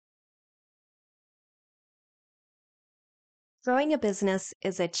Growing a business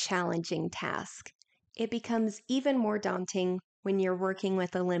is a challenging task. It becomes even more daunting when you're working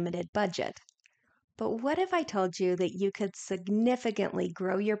with a limited budget. But what if I told you that you could significantly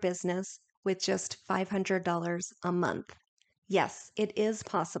grow your business with just $500 a month? Yes, it is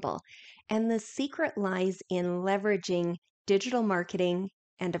possible. And the secret lies in leveraging digital marketing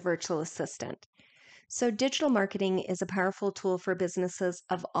and a virtual assistant. So, digital marketing is a powerful tool for businesses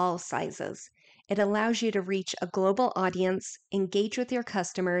of all sizes. It allows you to reach a global audience, engage with your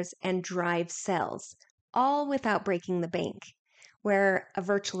customers, and drive sales, all without breaking the bank. Where a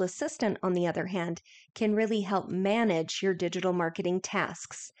virtual assistant, on the other hand, can really help manage your digital marketing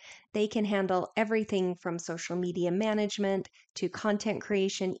tasks. They can handle everything from social media management to content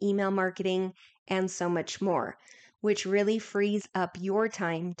creation, email marketing, and so much more, which really frees up your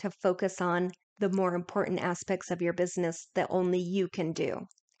time to focus on the more important aspects of your business that only you can do.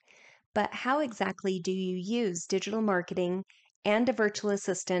 But how exactly do you use digital marketing and a virtual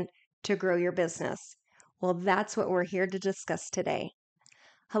assistant to grow your business? Well, that's what we're here to discuss today.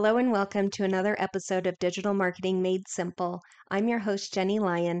 Hello and welcome to another episode of Digital Marketing Made Simple. I'm your host, Jenny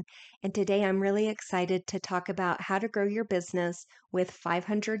Lyon, and today I'm really excited to talk about how to grow your business with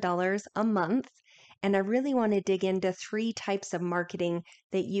 $500 a month. And I really want to dig into three types of marketing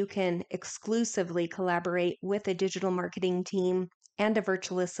that you can exclusively collaborate with a digital marketing team and a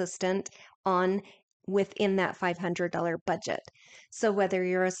virtual assistant on within that $500 budget. So, whether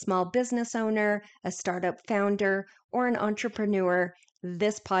you're a small business owner, a startup founder, or an entrepreneur,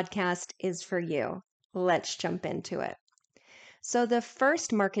 this podcast is for you. Let's jump into it. So, the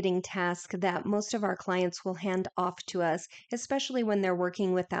first marketing task that most of our clients will hand off to us, especially when they're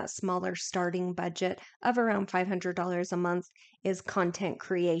working with that smaller starting budget of around $500 a month, is content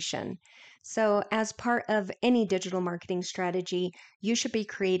creation. So, as part of any digital marketing strategy, you should be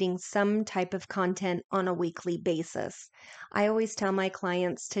creating some type of content on a weekly basis. I always tell my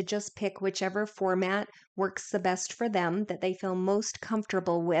clients to just pick whichever format works the best for them, that they feel most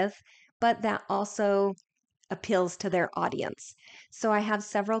comfortable with, but that also appeals to their audience. So I have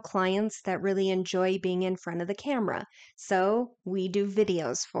several clients that really enjoy being in front of the camera. So we do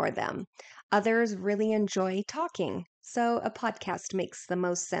videos for them. Others really enjoy talking. So a podcast makes the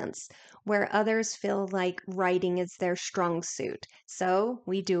most sense, where others feel like writing is their strong suit. So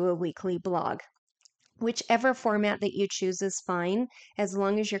we do a weekly blog. Whichever format that you choose is fine, as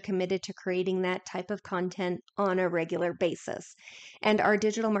long as you're committed to creating that type of content on a regular basis. And our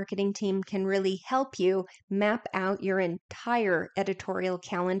digital marketing team can really help you map out your entire editorial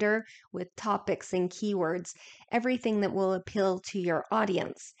calendar with topics and keywords, everything that will appeal to your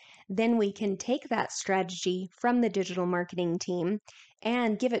audience. Then we can take that strategy from the digital marketing team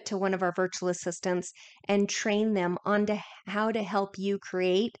and give it to one of our virtual assistants and train them on to how to help you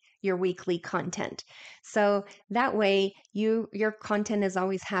create your weekly content. So that way your content is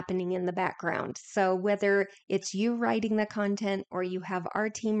always happening in the background. So whether it's you writing the content or you have our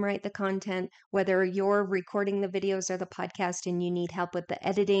team write the content, whether you're recording the videos or the podcast and you need help with the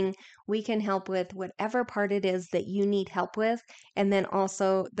editing, we can help with whatever part it is that you need help with, and then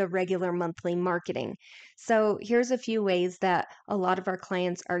also the regular monthly marketing. So here's a few ways that a lot of our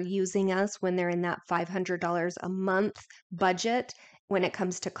clients are using us when they're in that $500 a month budget when it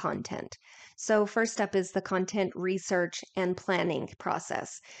comes to content. So first up is the content research and planning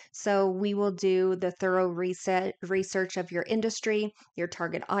process. So we will do the thorough research of your industry, your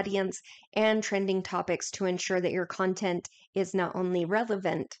target audience, and trending topics to ensure that your content is not only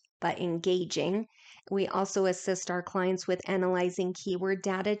relevant, but engaging. We also assist our clients with analyzing keyword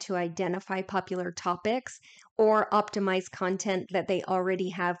data to identify popular topics or optimize content that they already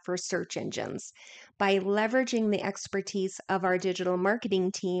have for search engines. By leveraging the expertise of our digital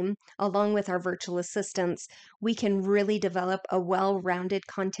marketing team, along with our virtual assistants, we can really develop a well-rounded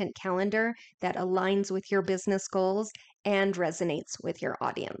content calendar that aligns with your business goals and resonates with your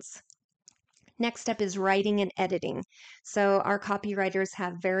audience. Next up is writing and editing. So, our copywriters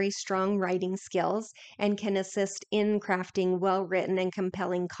have very strong writing skills and can assist in crafting well written and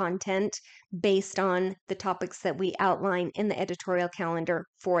compelling content based on the topics that we outline in the editorial calendar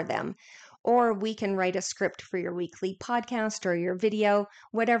for them. Or we can write a script for your weekly podcast or your video,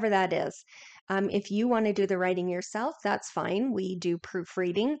 whatever that is. If you want to do the writing yourself, that's fine. We do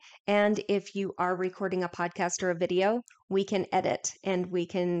proofreading. And if you are recording a podcast or a video, we can edit and we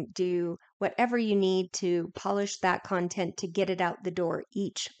can do whatever you need to polish that content to get it out the door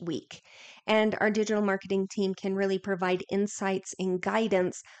each week. And our digital marketing team can really provide insights and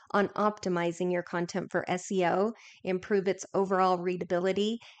guidance on optimizing your content for SEO, improve its overall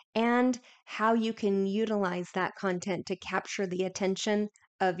readability, and how you can utilize that content to capture the attention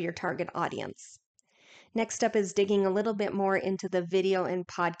of your target audience. Next up is digging a little bit more into the video and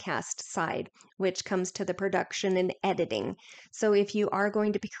podcast side, which comes to the production and editing. So if you are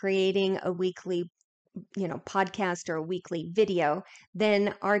going to be creating a weekly podcast or a weekly video,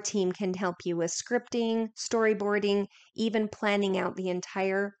 then our team can help you with scripting, storyboarding, even planning out the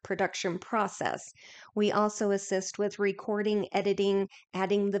entire production process. We also assist with recording, editing,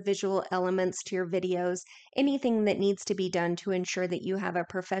 adding the visual elements to your videos, anything that needs to be done to ensure that you have a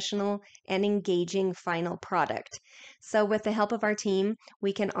professional and engaging final product. So with the help of our team,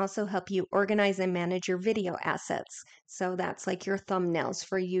 we can also help you organize and manage your video assets. So that's like your thumbnails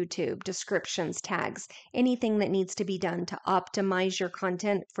for YouTube, descriptions, tags, anything that needs to be done to optimize your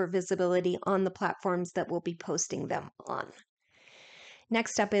content for visibility on the platforms that we'll be posting them on.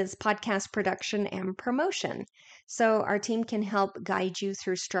 Next up is podcast production and promotion. So, our team can help guide you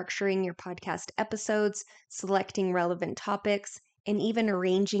through structuring your podcast episodes, selecting relevant topics, and even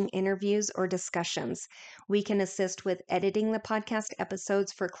arranging interviews or discussions. We can assist with editing the podcast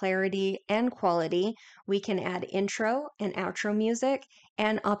episodes for clarity and quality. We can add intro and outro music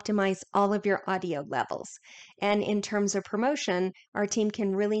and optimize all of your audio levels. And in terms of promotion, our team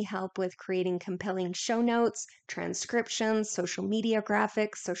can really help with creating compelling show notes, transcriptions, social media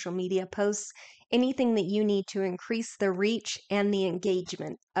graphics, social media posts, anything that you need to increase the reach and the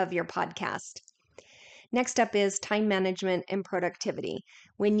engagement of your podcast. Next up is time management and productivity.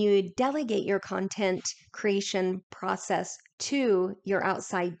 When you delegate your content creation process to your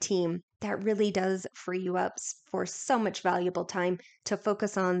outside team, that really does free you up for so much valuable time to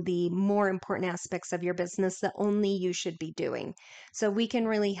focus on the more important aspects of your business that only you should be doing. So we can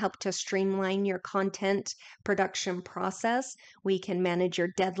really help to streamline your content production process. We can manage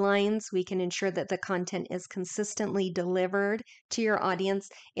your deadlines. We can ensure that the content is consistently delivered to your audience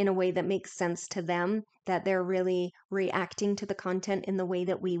in a way that makes sense to them, that they're really reacting to the content in the way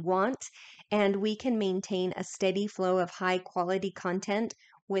that we want. And we can maintain a steady flow of high quality content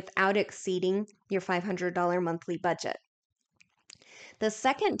without exceeding your $500 monthly budget. The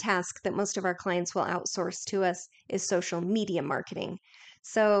second task that most of our clients will outsource to us is social media marketing.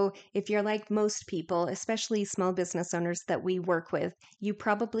 So, if you're like most people, especially small business owners that we work with, you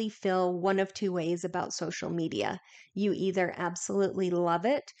probably feel one of two ways about social media. You either absolutely love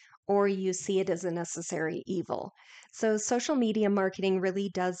it or you see it as a necessary evil. So, social media marketing really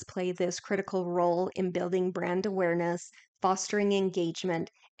does play this critical role in building brand awareness, fostering engagement,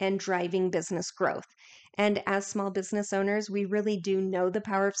 and driving business growth. And as small business owners, we really do know the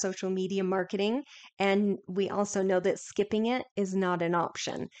power of social media marketing, and we also know that skipping it is not an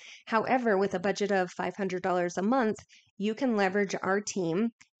option. However, with a budget of $500 a month, you can leverage our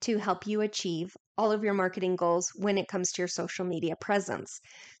team to help you achieve all of your marketing goals when it comes to your social media presence.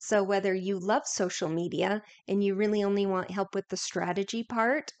 So, whether you love social media and you really only want help with the strategy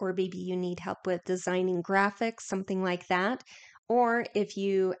part, or maybe you need help with designing graphics, something like that, or if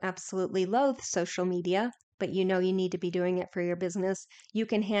you absolutely loathe social media, but you know you need to be doing it for your business, you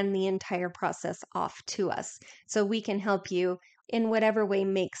can hand the entire process off to us. So we can help you in whatever way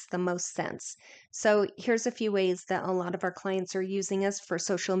makes the most sense. So here's a few ways that a lot of our clients are using us for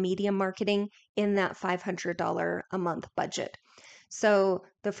social media marketing in that $500 a month budget. So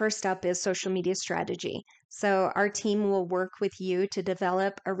the first up is social media strategy. So our team will work with you to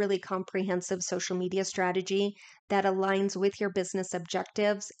develop a really comprehensive social media strategy that aligns with your business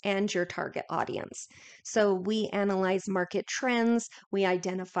objectives and your target audience. So we analyze market trends, we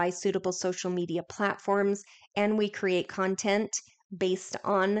identify suitable social media platforms, and we create content based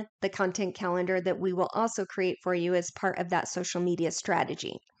on the content calendar that we will also create for you as part of that social media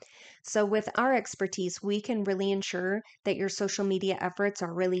strategy. So, with our expertise, we can really ensure that your social media efforts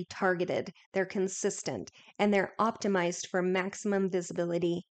are really targeted, they're consistent, and they're optimized for maximum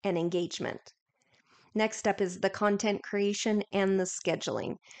visibility and engagement. Next up is the content creation and the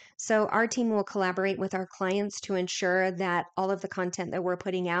scheduling. So, our team will collaborate with our clients to ensure that all of the content that we're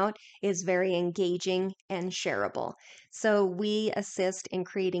putting out is very engaging and shareable. So, we assist in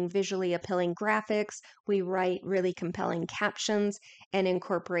creating visually appealing graphics, we write really compelling captions and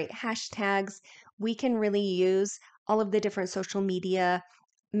incorporate hashtags. We can really use all of the different social media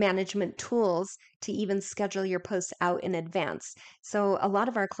management tools to even schedule your posts out in advance. So, a lot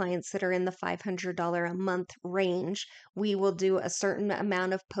of our clients that are in the $500 a month range, we will do a certain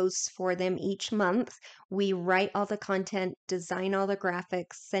amount of posts for them each month. We write all the content, design all the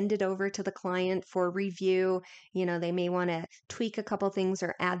graphics, send it over to the client for review. They may want to tweak a couple things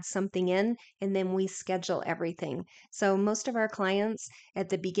or add something in, and then we schedule everything. So, most of our clients at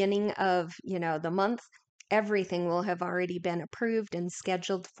the beginning of, the month, everything will have already been approved and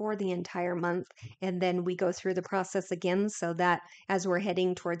scheduled for the entire month. And then we go through the process again so that as we're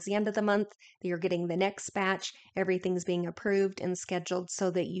heading towards the end of the month, you're getting the next batch, everything's being approved and scheduled so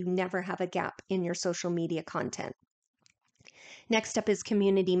that you never have a gap in your social media content. Next up is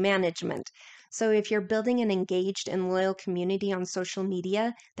community management. So if you're building an engaged and loyal community on social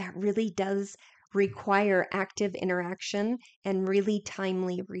media, that really does require active interaction and really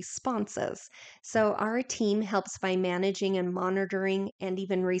timely responses. So our team helps by managing and monitoring and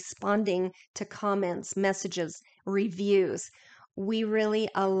even responding to comments, messages, reviews. We really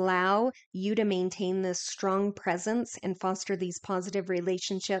allow you to maintain this strong presence and foster these positive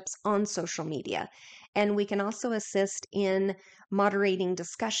relationships on social media. And we can also assist in moderating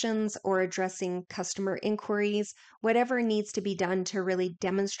discussions or addressing customer inquiries, whatever needs to be done to really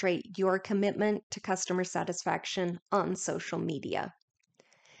demonstrate your commitment to customer satisfaction on social media.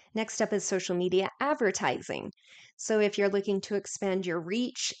 Next up is social media advertising. So, if you're looking to expand your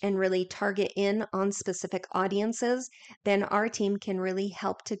reach and really target in on specific audiences, then our team can really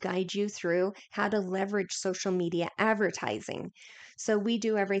help to guide you through how to leverage social media advertising. So, we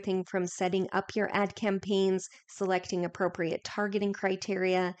do everything from setting up your ad campaigns, selecting appropriate targeting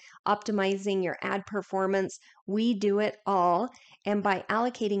criteria, optimizing your ad performance. We do it all. And by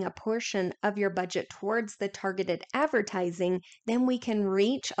allocating a portion of your budget towards the targeted advertising, then we can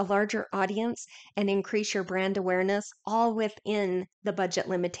reach a larger audience and increase your brand awareness all within the budget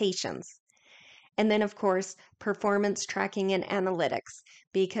limitations. And then, of course, performance tracking and analytics,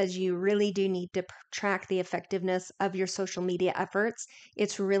 because you really do need to track the effectiveness of your social media efforts.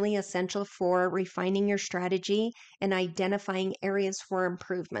 It's really essential for refining your strategy and identifying areas for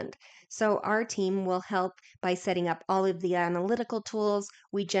improvement. So, our team will help by setting up all of the analytical tools.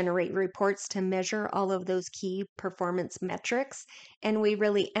 We generate reports to measure all of those key performance metrics, and we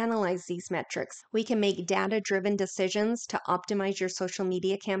really analyze these metrics. We can make data-driven decisions to optimize your social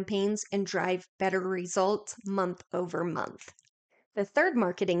media campaigns and drive better results month over month. The third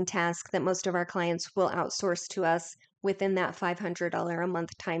marketing task that most of our clients will outsource to us within that $500 a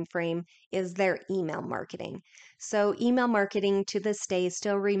month time frame is their email marketing. So email marketing to this day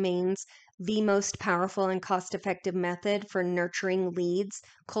still remains the most powerful and cost-effective method for nurturing leads,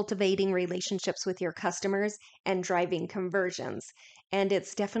 cultivating relationships with your customers, and driving conversions. And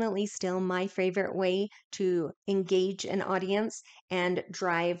it's definitely still my favorite way to engage an audience and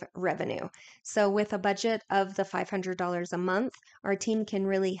drive revenue. So with a budget of the $500 a month, our team can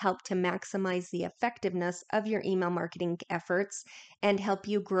really help to maximize the effectiveness of your email marketing efforts and help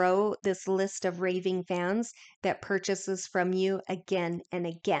you grow this list of raving fans that purchases from you again and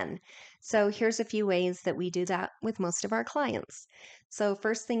again. So here's a few ways that we do that with most of our clients. So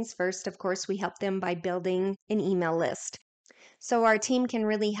first things first, of course, we help them by building an email list. So our team can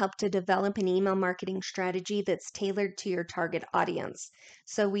really help to develop an email marketing strategy that's tailored to your target audience.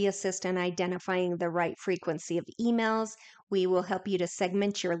 So we assist in identifying the right frequency of emails. We will help you to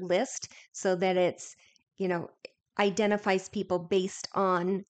segment your list so that it's, identifies people based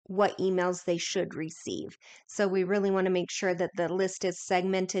on what emails they should receive. So we really want to make sure that the list is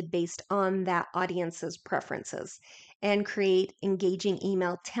segmented based on that audience's preferences and create engaging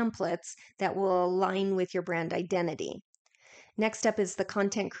email templates that will align with your brand identity. Next up is the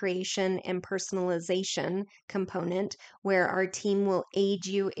content creation and personalization component, where our team will aid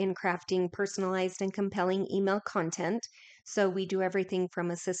you in crafting personalized and compelling email content. So we do everything from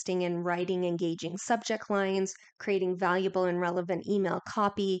assisting in writing engaging subject lines, creating valuable and relevant email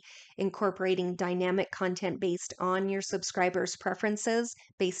copy, incorporating dynamic content based on your subscribers' preferences,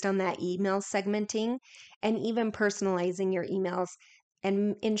 based on that email segmenting, and even personalizing your emails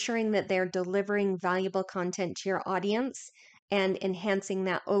and ensuring that they're delivering valuable content to your audience and enhancing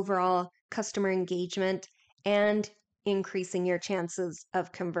that overall customer engagement and increasing your chances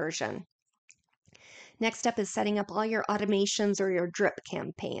of conversion. Next up is setting up all your automations or your drip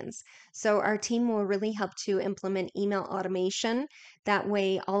campaigns. So our team will really help to implement email automation. That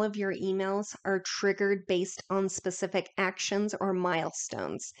way, all of your emails are triggered based on specific actions or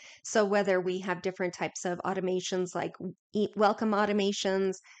milestones. So whether we have different types of automations like welcome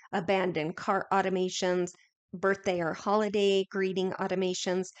automations, abandoned cart automations, birthday or holiday greeting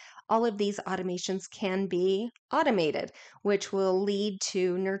automations, all of these automations can be automated, which will lead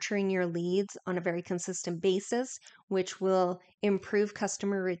to nurturing your leads on a very consistent basis, which will improve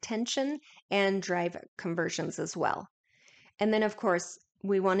customer retention and drive conversions as well. And then, of course,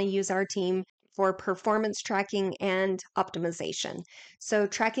 we want to use our team for performance tracking and optimization. So,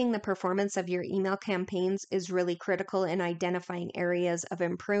 tracking the performance of your email campaigns is really critical in identifying areas of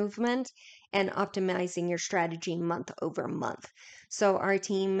improvement and optimizing your strategy month over month. So, our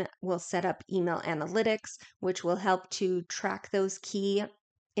team will set up email analytics, which will help to track those key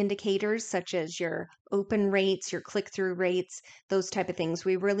indicators such as your open rates, your click through rates, those type of things.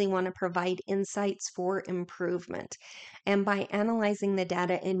 We really want to provide insights for improvement. And by analyzing the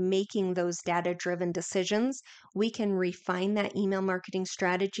data and making those data driven decisions, we can refine that email marketing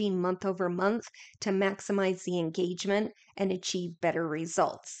strategy month over month to maximize the engagement and achieve better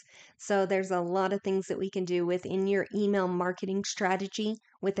results. So there's a lot of things that we can do within your email marketing strategy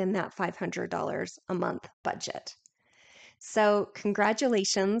within that $500 a month budget. So,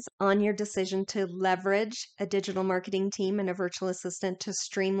 congratulations on your decision to leverage a digital marketing team and a virtual assistant to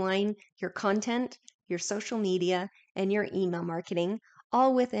streamline your content, your social media, and your email marketing,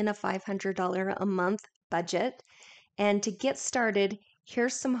 all within a $500 a month budget. And to get started,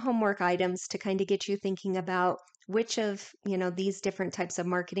 here's some homework items to kind of get you thinking about which of, these different types of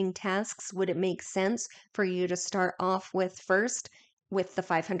marketing tasks would it make sense for you to start off with first with the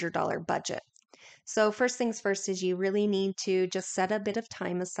 $500 budget. So, first things first is you really need to just set a bit of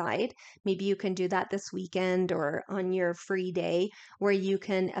time aside. Maybe you can do that this weekend or on your free day where you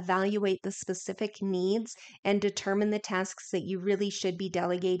can evaluate the specific needs and determine the tasks that you really should be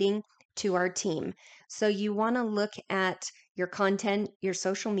delegating to our team. So, you want to look at your content, your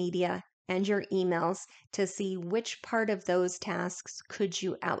social media, and your emails to see which part of those tasks could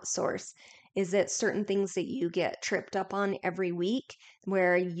you outsource. Is it certain things that you get tripped up on every week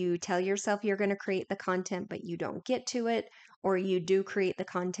where you tell yourself you're going to create the content, but you don't get to it? Or you do create the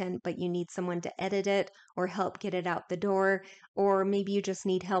content, but you need someone to edit it or help get it out the door? Or maybe you just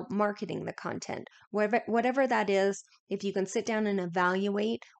need help marketing the content. Whatever that is, if you can sit down and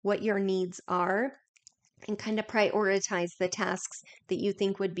evaluate what your needs are and kind of prioritize the tasks that you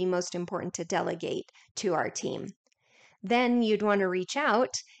think would be most important to delegate to our team. Then you'd want to reach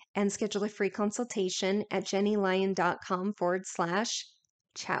out and schedule a free consultation at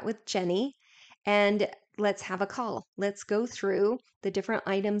jennylyon.com/chat with Jenny. And let's have a call. Let's go through the different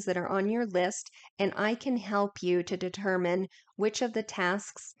items that are on your list, and I can help you to determine which of the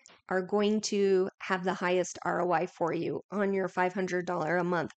tasks are going to have the highest ROI for you on your $500 a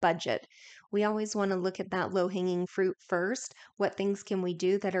month budget. We always want to look at that low hanging fruit first. What things can we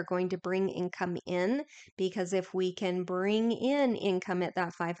do that are going to bring income in? Because if we can bring in income at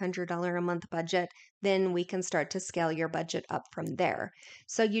that $500 a month budget, then we can start to scale your budget up from there.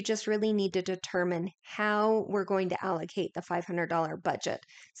 So you just really need to determine how we're going to allocate the $500 budget.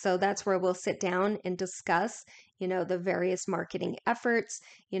 So that's where we'll sit down and discuss, the various marketing efforts,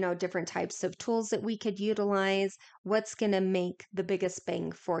 different types of tools that we could utilize, what's going to make the biggest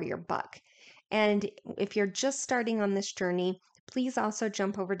bang for your buck. And if you're just starting on this journey, please also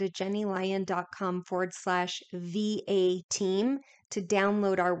jump over to jennylyon.com/VA team to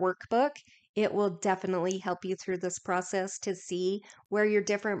download our workbook. It will definitely help you through this process to see where your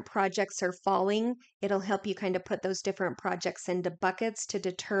different projects are falling. It'll help you kind of put those different projects into buckets to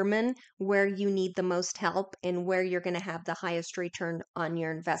determine where you need the most help and where you're going to have the highest return on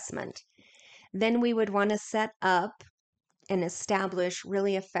your investment. Then we would want to set up and establish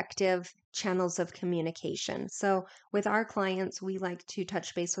really effective channels of communication. So, with our clients, we like to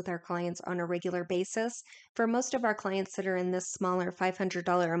touch base with our clients on a regular basis. For most of our clients that are in this smaller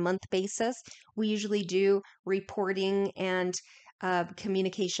 $500 a month basis, we usually do reporting and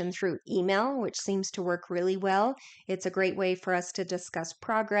communication through email, which seems to work really well. It's a great way for us to discuss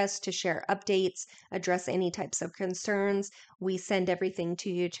progress, to share updates, address any types of concerns. We send everything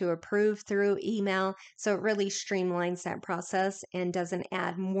to you to approve through email. So it really streamlines that process and doesn't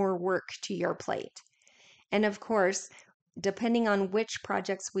add more work to your plate. And of course, depending on which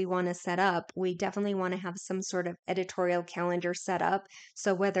projects we want to set up, we definitely want to have some sort of editorial calendar set up.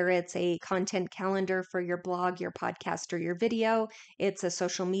 So whether it's a content calendar for your blog, your podcast, or your video, it's a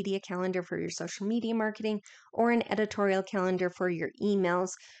social media calendar for your social media marketing, or an editorial calendar for your emails,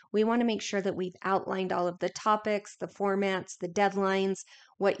 we want to make sure that we've outlined all of the topics, the formats, the deadlines,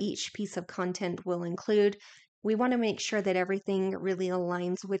 what each piece of content will include. We want to make sure that everything really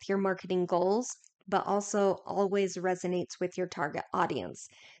aligns with your marketing goals, but also always resonates with your target audience.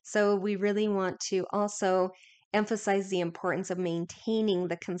 So we really want to also emphasize the importance of maintaining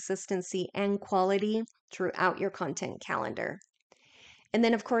the consistency and quality throughout your content calendar. And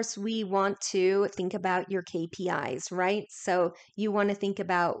then, of course, we want to think about your KPIs, right? So you want to think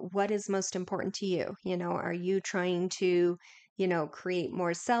about what is most important to you. Are you trying to create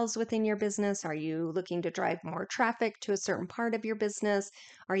more sales within your business? Are you looking to drive more traffic to a certain part of your business?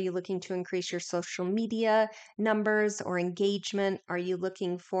 Are you looking to increase your social media numbers or engagement? Are you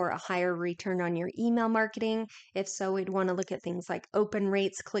looking for a higher return on your email marketing? If so, we'd want to look at things like open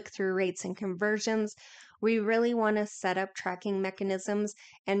rates, click-through rates, and conversions. We really want to set up tracking mechanisms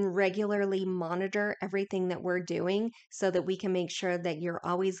and regularly monitor everything that we're doing so that we can make sure that you're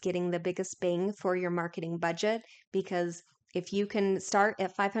always getting the biggest bang for your marketing budget. Because if you can start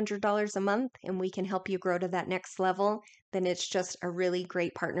at $500 a month and we can help you grow to that next level, then it's just a really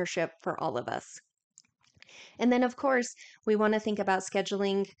great partnership for all of us. And then, of course, we want to think about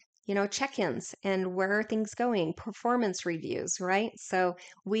scheduling, check-ins and where are things going, performance reviews, right? So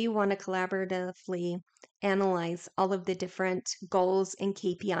we want to collaboratively analyze all of the different goals and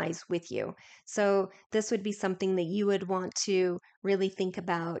KPIs with you. So this would be something that you would want to really think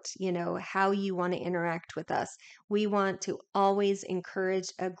about, how you want to interact with us. We want to always encourage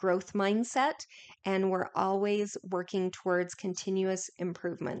a growth mindset, and we're always working towards continuous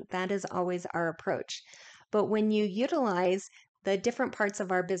improvement. That is always our approach. But when you utilize the different parts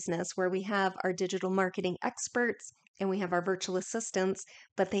of our business where we have our digital marketing experts and we have our virtual assistants,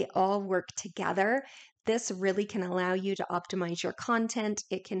 but they all work together, this really can allow you to optimize your content.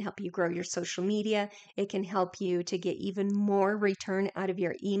 It can help you grow your social media. It can help you to get even more return out of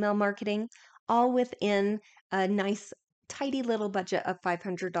your email marketing, all within a nice, tidy little budget of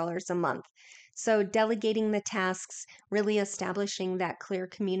 $500 a month. So delegating the tasks, really establishing that clear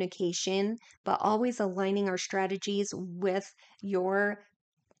communication, but always aligning our strategies with your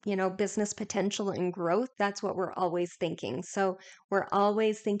business potential and growth. That's what we're always thinking. So we're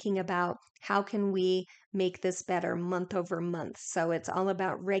always thinking about how can we make this better month over month. So it's all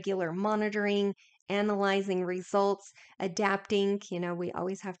about regular monitoring, analyzing results, adapting. We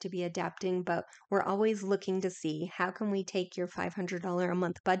always have to be adapting, but we're always looking to see how can we take your $500 a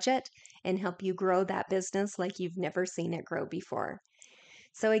month budget and help you grow that business like you've never seen it grow before.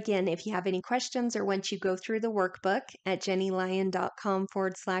 So again, if you have any questions or once you go through the workbook at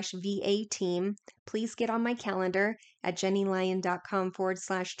jennylyon.com/VA team, please get on my calendar at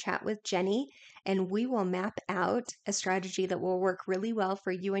jennylyon.com/chat with Jenny, and we will map out a strategy that will work really well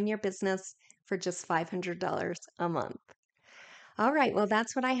for you and your business for just $500 a month. All right, well,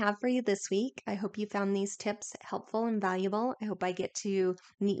 that's what I have for you this week. I hope you found these tips helpful and valuable. I hope I get to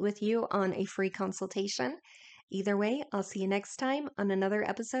meet with you on a free consultation. Either way, I'll see you next time on another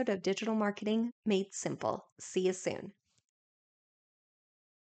episode of Digital Marketing Made Simple. See you soon.